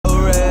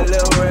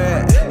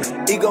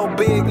so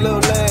big, little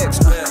legs.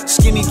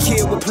 Skinny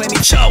kid with plenty.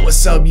 Yo,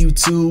 what's up,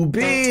 YouTube?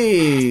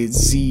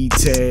 It's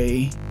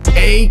ZTAY,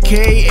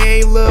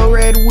 aka Lil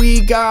Red.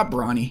 We got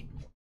Bronny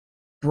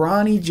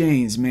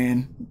James,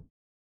 man.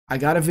 I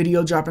got a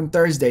video dropping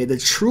Thursday. The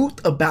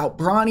truth about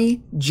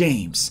Bronny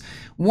James.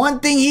 One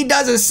thing he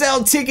does is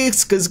sell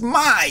tickets, because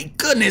my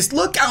goodness,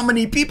 look how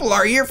many people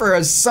are here for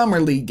a summer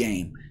league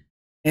game.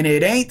 And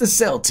it ain't the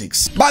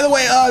Celtics. By the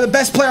way, the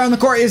best player on the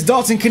court is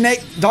Dalton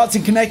Connect.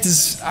 Dalton Connect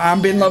is,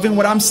 I've been loving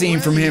what I'm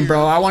seeing from him,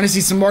 bro. I want to see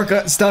some more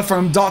stuff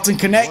from Dalton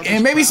Connect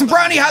and maybe some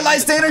Bronny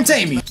highlights to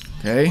entertain me.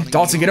 Okay,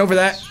 Dalton, get over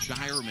that.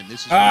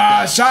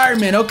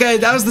 Shireman. Okay,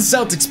 that was the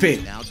Celtics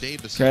pick.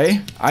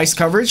 Okay, ice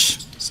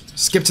coverage.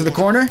 Skip to the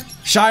corner.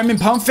 Shireman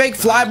pump fake,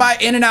 fly by,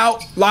 in and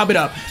out, lob it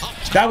up.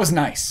 That was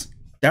nice.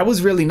 That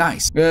was really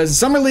nice. Because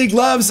Summer League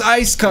loves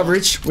ice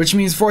coverage, which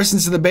means forcing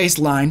to the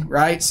baseline,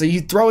 right? So you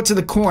throw it to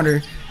the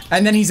corner,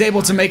 and then he's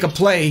able to make a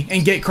play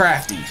and get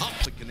crafty.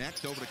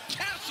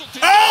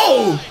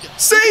 Oh!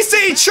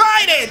 CC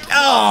tried it!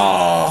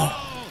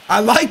 Oh! I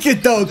like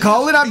it though,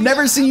 Colin. I've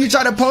never seen you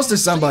try to poster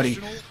somebody.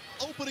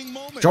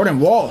 Jordan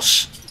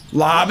Walsh.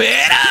 Lob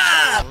it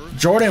up!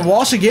 Jordan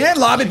Walsh again.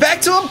 Lob it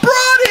back to him.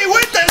 Bronny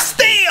with the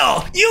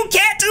steal! You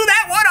can't do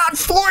that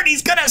 1-on-4.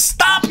 He's gonna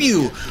stop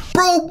you.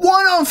 Bro,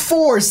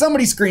 1-on-4.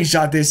 Somebody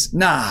screenshot this.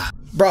 Nah.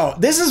 Bro,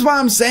 this is why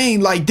I'm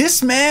saying, like,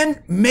 this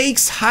man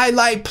makes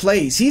highlight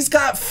plays. He's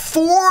got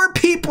 4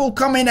 people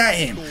coming at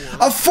him.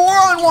 A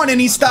 4-on-1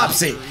 and he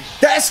stops it.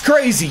 That's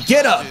crazy.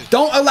 Get up.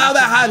 Don't allow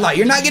that highlight.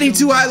 You're not getting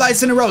 2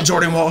 highlights in a row,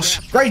 Jordan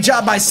Walsh. Great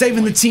job by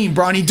saving the team,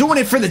 Bronny. Doing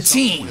it for the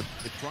team.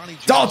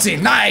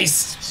 Dalton,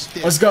 nice.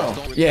 Let's go.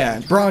 Yeah,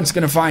 Bron's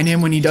gonna find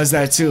him when he does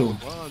that too.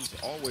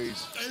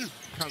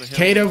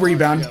 Kata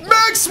rebound.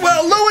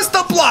 Maxwell Lewis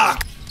the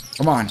block.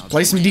 Come on,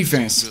 play some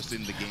defense.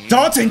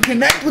 Dalton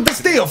connect with the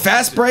steal.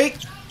 Fast break.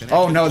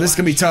 Oh no, this is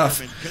gonna be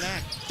tough.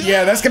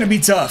 Yeah, that's gonna be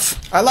tough.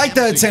 I like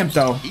the attempt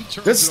though.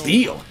 Good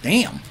steal.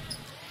 Damn.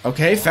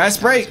 Okay, fast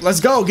break.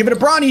 Let's go. Give it to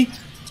Bronny.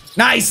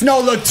 Nice, no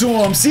look to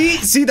him.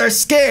 See, they're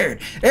scared.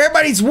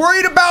 Everybody's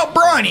worried about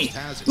Bronny.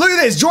 Look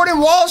at this. Jordan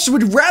Walsh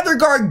would rather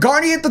guard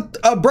Bronny at the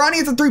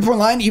 3-point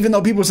line, even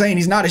though people are saying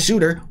he's not a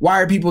shooter. Why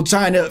are people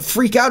trying to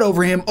freak out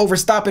over him over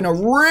stopping a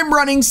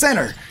rim-running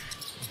center?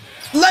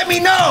 Let me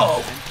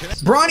know.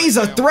 Bronny's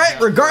a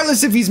threat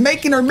regardless if he's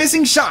making or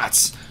missing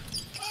shots.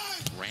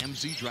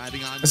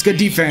 That's good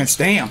defense.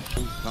 Damn.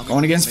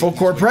 Going against full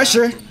court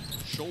pressure.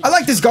 I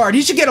like this guard.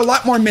 He should get a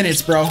lot more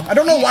minutes, bro. I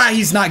don't know why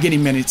he's not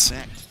getting minutes.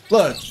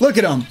 Look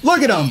at him.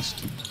 Look at him.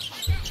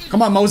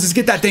 Come on, Moses,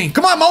 get that thing.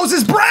 Come on,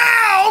 Moses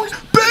Brown!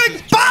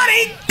 Big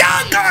body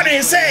dunk on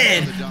his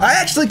head! I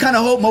actually kind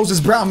of hope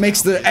Moses Brown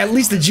makes at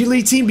least the G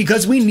League team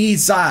because we need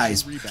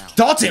size.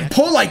 Dalton,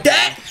 pull like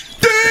that.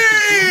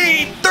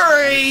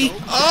 3!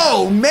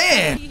 Oh,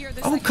 man.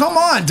 Oh, come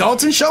on,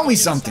 Dalton, show me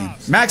something.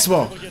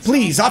 Maxwell,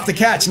 please, off the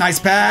catch. Nice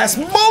pass.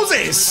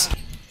 Moses!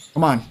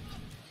 Come on.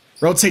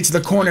 Rotate to the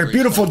corner.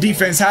 Beautiful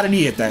defense. How did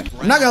he hit that?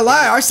 I'm not gonna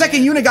lie, our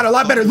second unit got a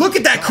lot better. Look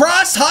at that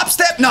cross, hop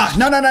step. No.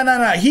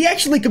 He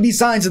actually could be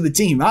signed to the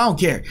team. I don't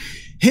care.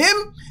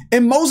 Him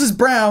and Moses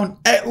Brown,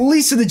 at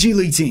least to the G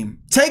League team.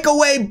 Take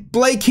away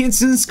Blake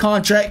Hinson's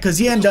contract because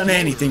he hadn't done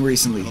anything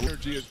recently.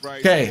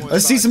 Okay,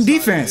 let's see some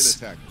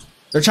defense.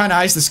 They're trying to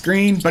ice the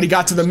screen, but he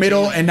got to the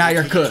middle and now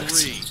you're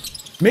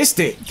cooked. Missed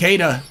it.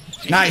 Kata,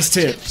 nice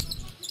tip.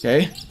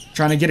 Okay,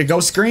 trying to get a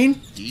ghost screen.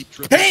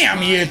 Damn,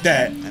 he hit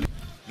that.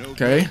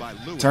 Okay,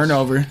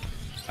 turnover.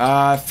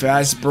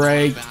 Fast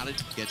break.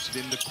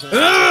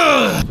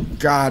 Ugh!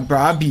 God,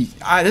 bro,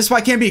 this is why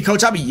I can't be a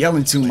coach. I be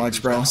yelling too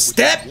much, bro.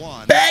 Step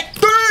back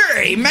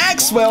 3.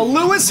 Maxwell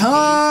Lewis,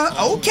 huh?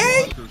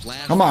 Okay.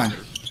 Come on.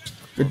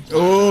 Good,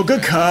 oh,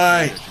 good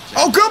cut.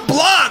 Oh, good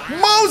block.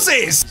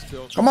 Moses.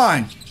 Come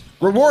on.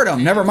 Reward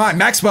him. Never mind.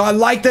 Maxwell, I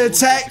like the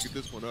attack.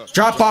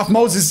 Drop off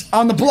Moses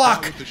on the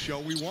block.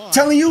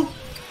 Telling you.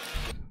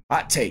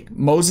 Hot take.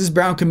 Moses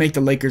Brown could make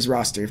the Lakers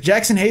roster. If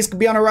Jackson Hayes could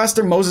be on a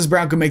roster, Moses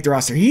Brown could make the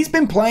roster. He's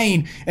been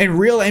playing in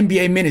real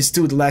NBA minutes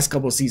too the last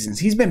couple of seasons.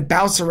 He's been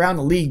bounced around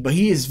the league, but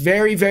he is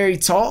very, very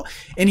tall,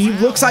 and he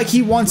looks like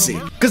he wants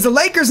it. Because the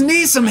Lakers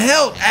need some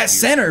help at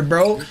center,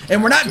 bro.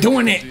 And we're not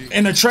doing it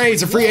in the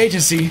trades or free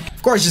agency.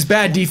 Of course, just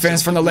bad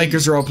defense from the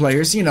Lakers role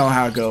players. You know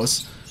how it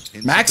goes.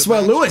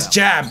 Maxwell Lewis,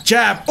 jab.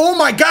 Oh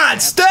my God,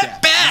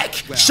 step back.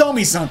 Show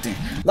me something.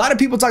 A lot of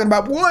people talking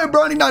about, boy,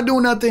 Bronny not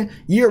doing nothing.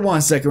 Year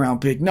 1, second-round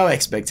pick, no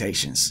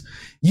expectations.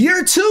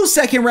 Year 2,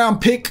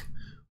 second-round pick,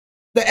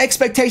 the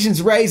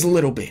expectations raise a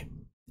little bit.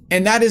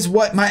 And that is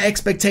what my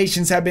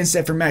expectations have been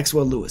set for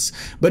Maxwell Lewis.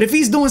 But if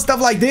he's doing stuff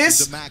like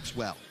this,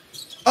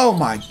 oh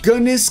my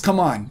goodness, come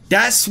on.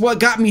 That's what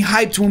got me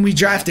hyped when we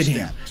drafted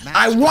him.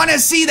 I want to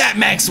see that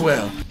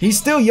Maxwell. He's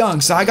still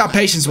young, so I got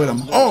patience with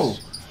him. Oh,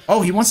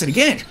 he wants it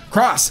again.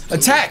 Cross,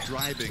 attack.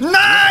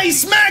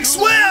 Nice,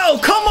 Maxwell.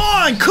 Come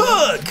on,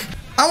 cook.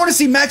 I want to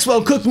see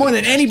Maxwell cook more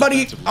than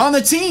anybody on the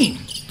team.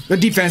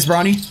 Good defense,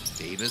 Bronny.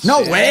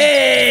 No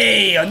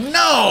way!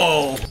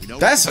 No!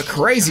 That's a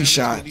crazy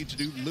shot. Come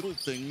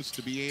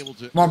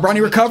on,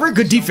 Bronny, recover.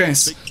 Good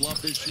defense.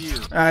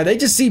 They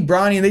just see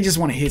Bronny and they just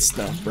want to hit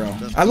stuff, bro.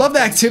 I love the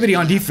activity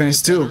on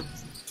defense, too.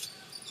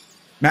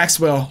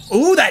 Maxwell.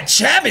 Ooh, that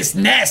jab is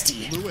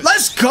nasty.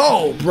 Let's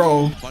go,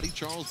 bro.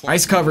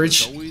 Ice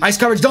coverage. Ice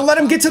coverage. Don't let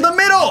him get to the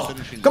middle.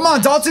 Come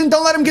on, Dalton.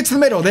 Don't let him get to the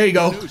middle. There you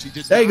go.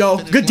 There you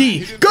go. Good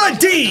D. Good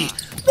D.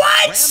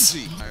 What?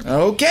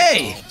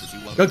 Okay.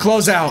 Good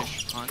closeout.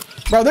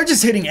 Bro, they're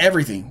just hitting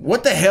everything.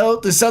 What the hell?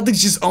 The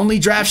Celtics just only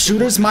draft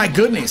shooters? My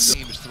goodness.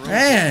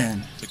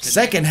 Man.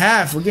 Second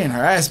half, we're getting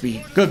our ass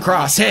beat. Good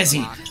cross.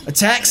 Hezzy.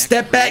 Attack,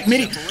 step back,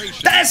 midi.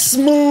 That's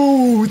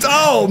smooth.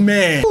 Oh,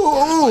 man.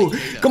 Ooh.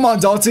 Come on,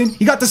 Dalton.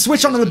 You got the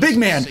switch onto the big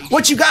man.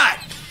 What you got?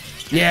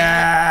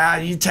 Yeah,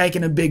 you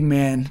taking a big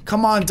man.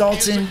 Come on,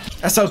 Dalton.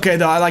 That's okay,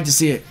 though. I like to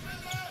see it.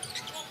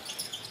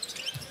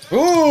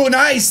 Ooh,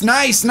 nice,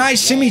 nice,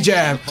 nice shimmy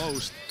jab.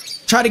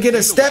 Try to get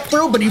a step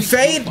through, but you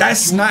fade.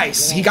 That's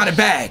nice. He got it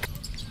back.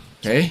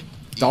 Okay,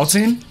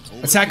 Dalton.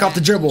 Attack off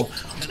the dribble.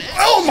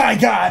 Oh my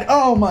god!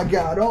 Oh my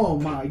god! Oh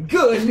my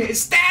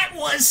goodness! That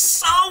was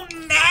so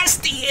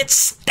nasty! It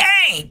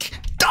stank!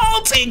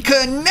 Dalton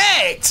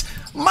connect!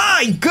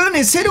 My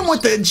goodness! Hit him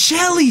with the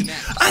jelly!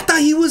 I thought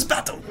he was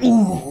about to...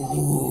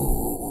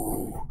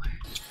 Ooh!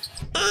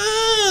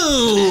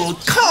 Ooh!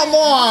 Come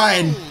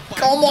on!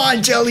 Come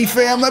on, Jelly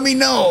fam! Let me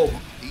know!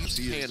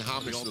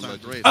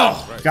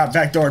 Oh! Got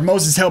backdoor.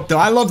 Moses helped though.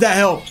 I love that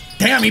help.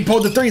 Damn, he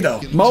pulled the three though.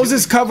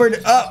 Moses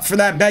covered up for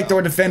that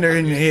backdoor defender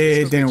and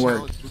it didn't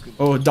work.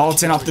 Oh,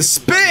 Dalton off the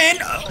spin.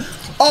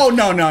 Oh,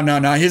 no, no, no,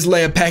 no. His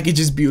layup package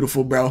is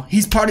beautiful, bro.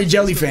 He's part of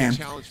Jelly Fam.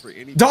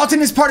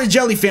 Dalton is part of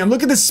Jelly Fam.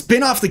 Look at the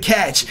spin off the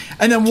catch.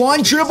 And then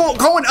one dribble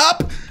going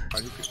up.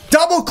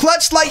 Double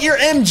clutch like your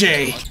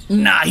MJ.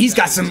 Nah, he's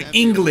got some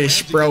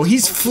English, bro.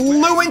 He's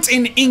fluent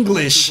in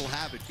English.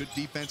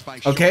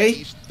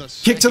 Okay.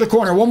 Kick to the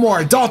corner. One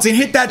more. Dalton,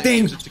 hit that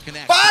thing.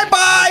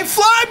 Bye-bye.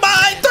 Fly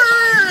by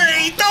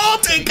three.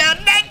 Dalton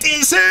connect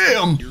is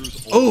him.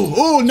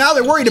 Oh, now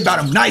they're worried about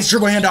him. Nice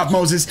dribble handoff,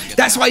 Moses.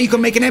 That's why you can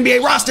make an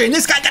NBA roster, and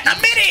this guy got the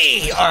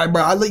mini. All right,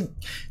 bro. I like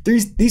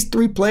these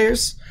three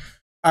players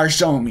are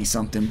showing me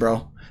something,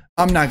 bro.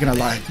 I'm not gonna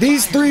lie.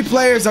 These three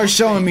players are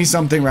showing me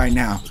something right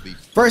now.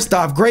 First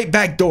off, great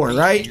backdoor,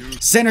 right?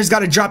 Center's got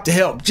to drop to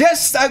help.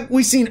 Just like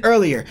we seen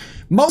earlier,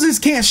 Moses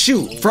can't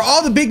shoot. For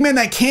all the big men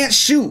that can't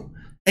shoot,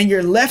 and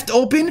you're left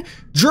open,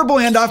 dribble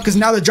handoff because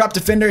now the drop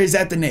defender is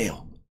at the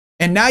nail,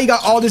 and now you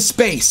got all this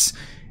space.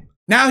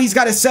 Now he's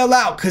got to sell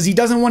out because he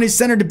doesn't want his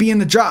center to be in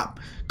the drop.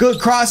 Good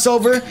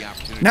crossover.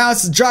 Now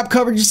it's the drop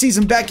coverage. You see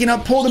him backing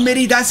up, pull the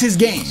midi. That's his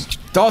game.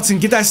 Dalton,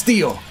 get that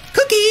steal.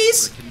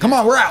 Cookies. Come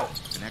on, we're out.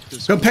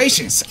 Good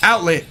patience.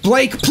 Outlet.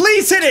 Blake,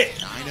 please hit it.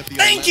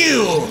 Thank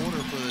you.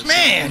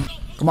 Man.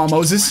 Come on,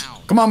 Moses.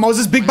 Come on,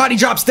 Moses. Big body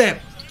drop step.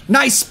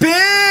 Nice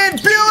spin.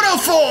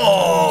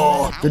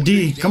 Beautiful. The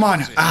D. Come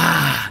on.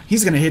 Ah,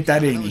 he's going to hit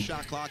that in.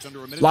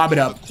 Lob it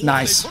up.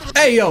 Nice.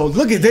 Hey, yo,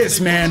 look at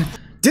this, man.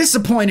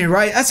 Disappointed,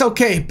 right? That's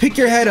okay. Pick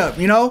your head up,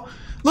 you know?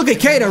 Look at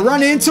Kata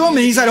run into him and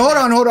he's like, hold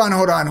on.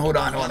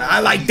 I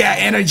like that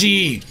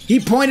energy. He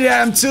pointed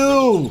at him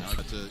too.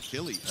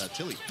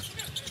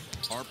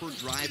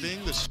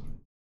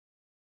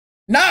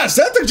 Nah,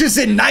 Celtics just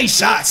hit nice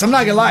shots. I'm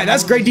not gonna lie.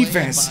 That's great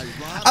defense.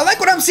 I like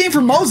what I'm seeing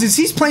from Moses.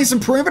 He's playing some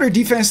perimeter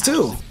defense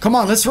too. Come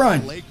on, let's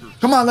run.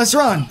 Come on, let's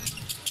run.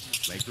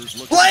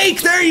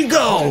 Blake, there you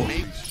go.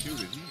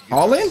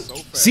 All in?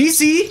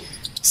 CC.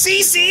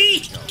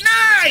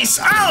 Nice!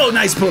 Oh,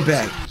 nice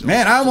putback.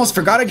 Man, I almost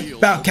forgot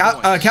about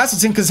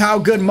Castleton because how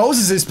good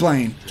Moses is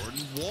playing.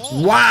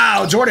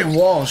 Wow, Jordan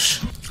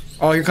Walsh.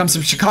 Oh, here comes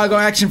some Chicago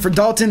action for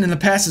Dalton, and the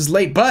pass is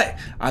late, but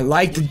I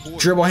like the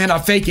dribble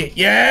handoff, fake it.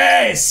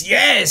 Yes!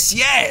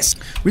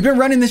 We've been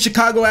running the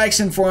Chicago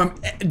action for him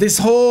this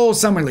whole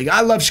summer league.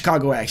 I love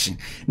Chicago action.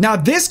 Now,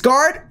 this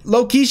guard,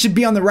 low-key, should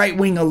be on the right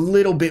wing a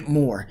little bit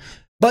more,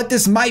 but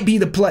this might be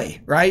the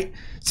play, right?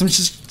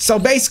 So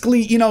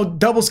basically, you know,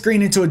 double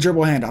screen into a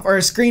dribble handoff, or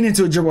a screen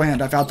into a dribble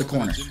handoff out the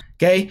corner,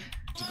 okay?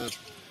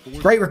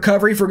 Great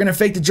recovery if we're going to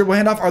fake the dribble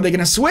handoff. Are they going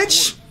to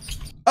switch?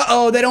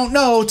 Uh-oh, they don't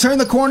know. Turn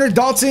the corner,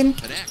 Dalton.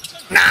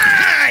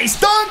 Nice!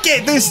 Dunk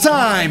it this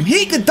time!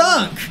 He could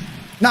dunk!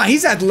 Nah,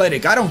 he's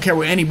athletic. I don't care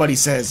what anybody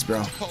says,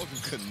 bro.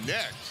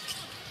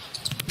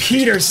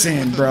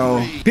 Peterson,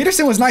 bro.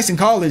 Peterson was nice in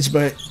college,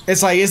 but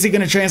it's like, is he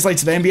going to translate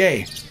to the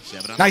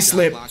NBA? Nice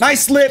slip.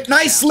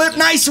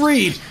 Nice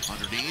read.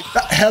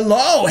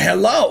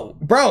 Hello.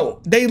 Bro,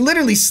 they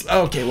literally...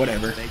 Okay,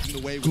 whatever.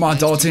 Come on,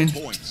 Dalton.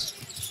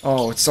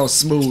 Oh, it's so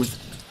smooth.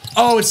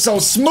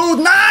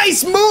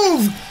 Nice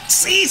move!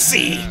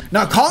 CC.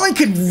 Now, Colin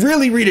could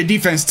really read a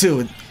defense,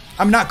 too.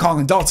 I'm not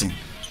calling Dalton.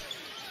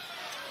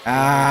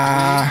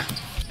 Bronny?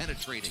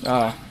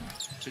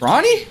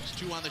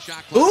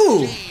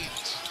 Ooh.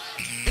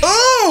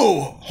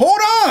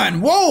 Hold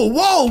on.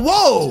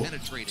 Whoa.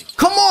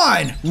 Come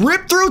on.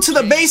 Rip through to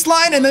the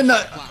baseline and then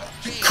the...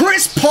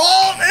 Chris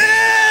Paul.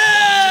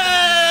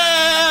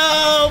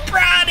 Oh,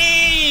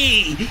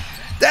 Bronny.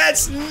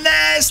 That's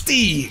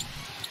nasty.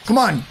 Come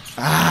on.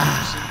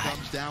 Ah.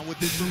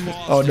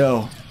 Oh,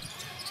 no.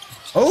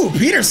 Oh,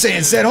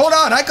 Peterson said, hold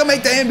on, I can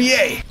make the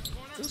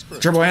NBA.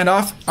 Dribble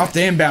handoff, off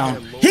the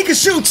inbound. He can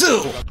shoot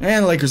too.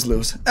 And Lakers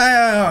lose.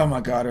 Oh my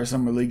God, our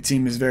summer league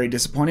team is very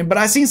disappointing, but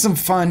I seen some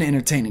fun,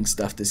 entertaining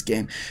stuff this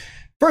game.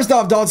 First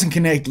off, Dalton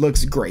Connect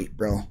looks great,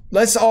 bro.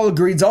 Let's all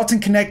agree, Dalton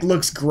Connect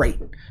looks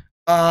great.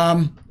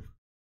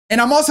 And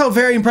I'm also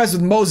very impressed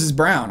with Moses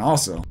Brown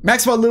also.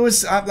 Maxwell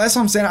Lewis, that's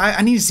what I'm saying.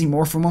 I need to see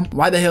more from him.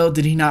 Why the hell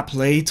did he not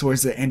play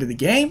towards the end of the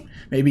game?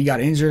 Maybe he got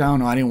injured. I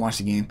don't know. I didn't watch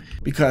the game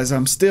because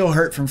I'm still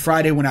hurt from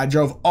Friday when I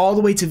drove all the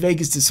way to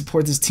Vegas to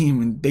support this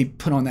team and they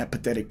put on that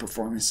pathetic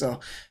performance. So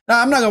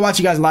I'm not going to watch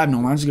you guys live no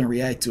more. I'm just going to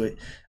react to it.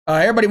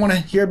 Everybody want to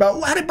hear about,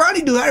 well, how did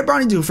Bronny do? How did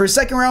Bronny do? For a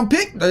second round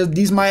pick,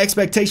 these my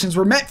expectations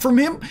were met from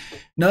him.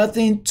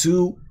 Nothing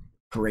too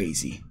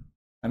crazy.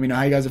 Let me know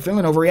how you guys are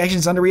feeling.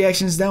 Overreactions,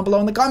 underreactions down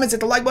below in the comments. Hit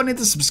the like button, hit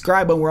the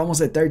subscribe button. We're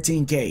almost at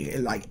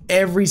 13K. Like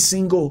every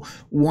single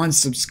one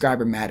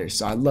subscriber matters.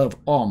 So I love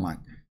all my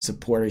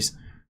supporters.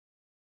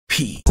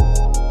 Peace.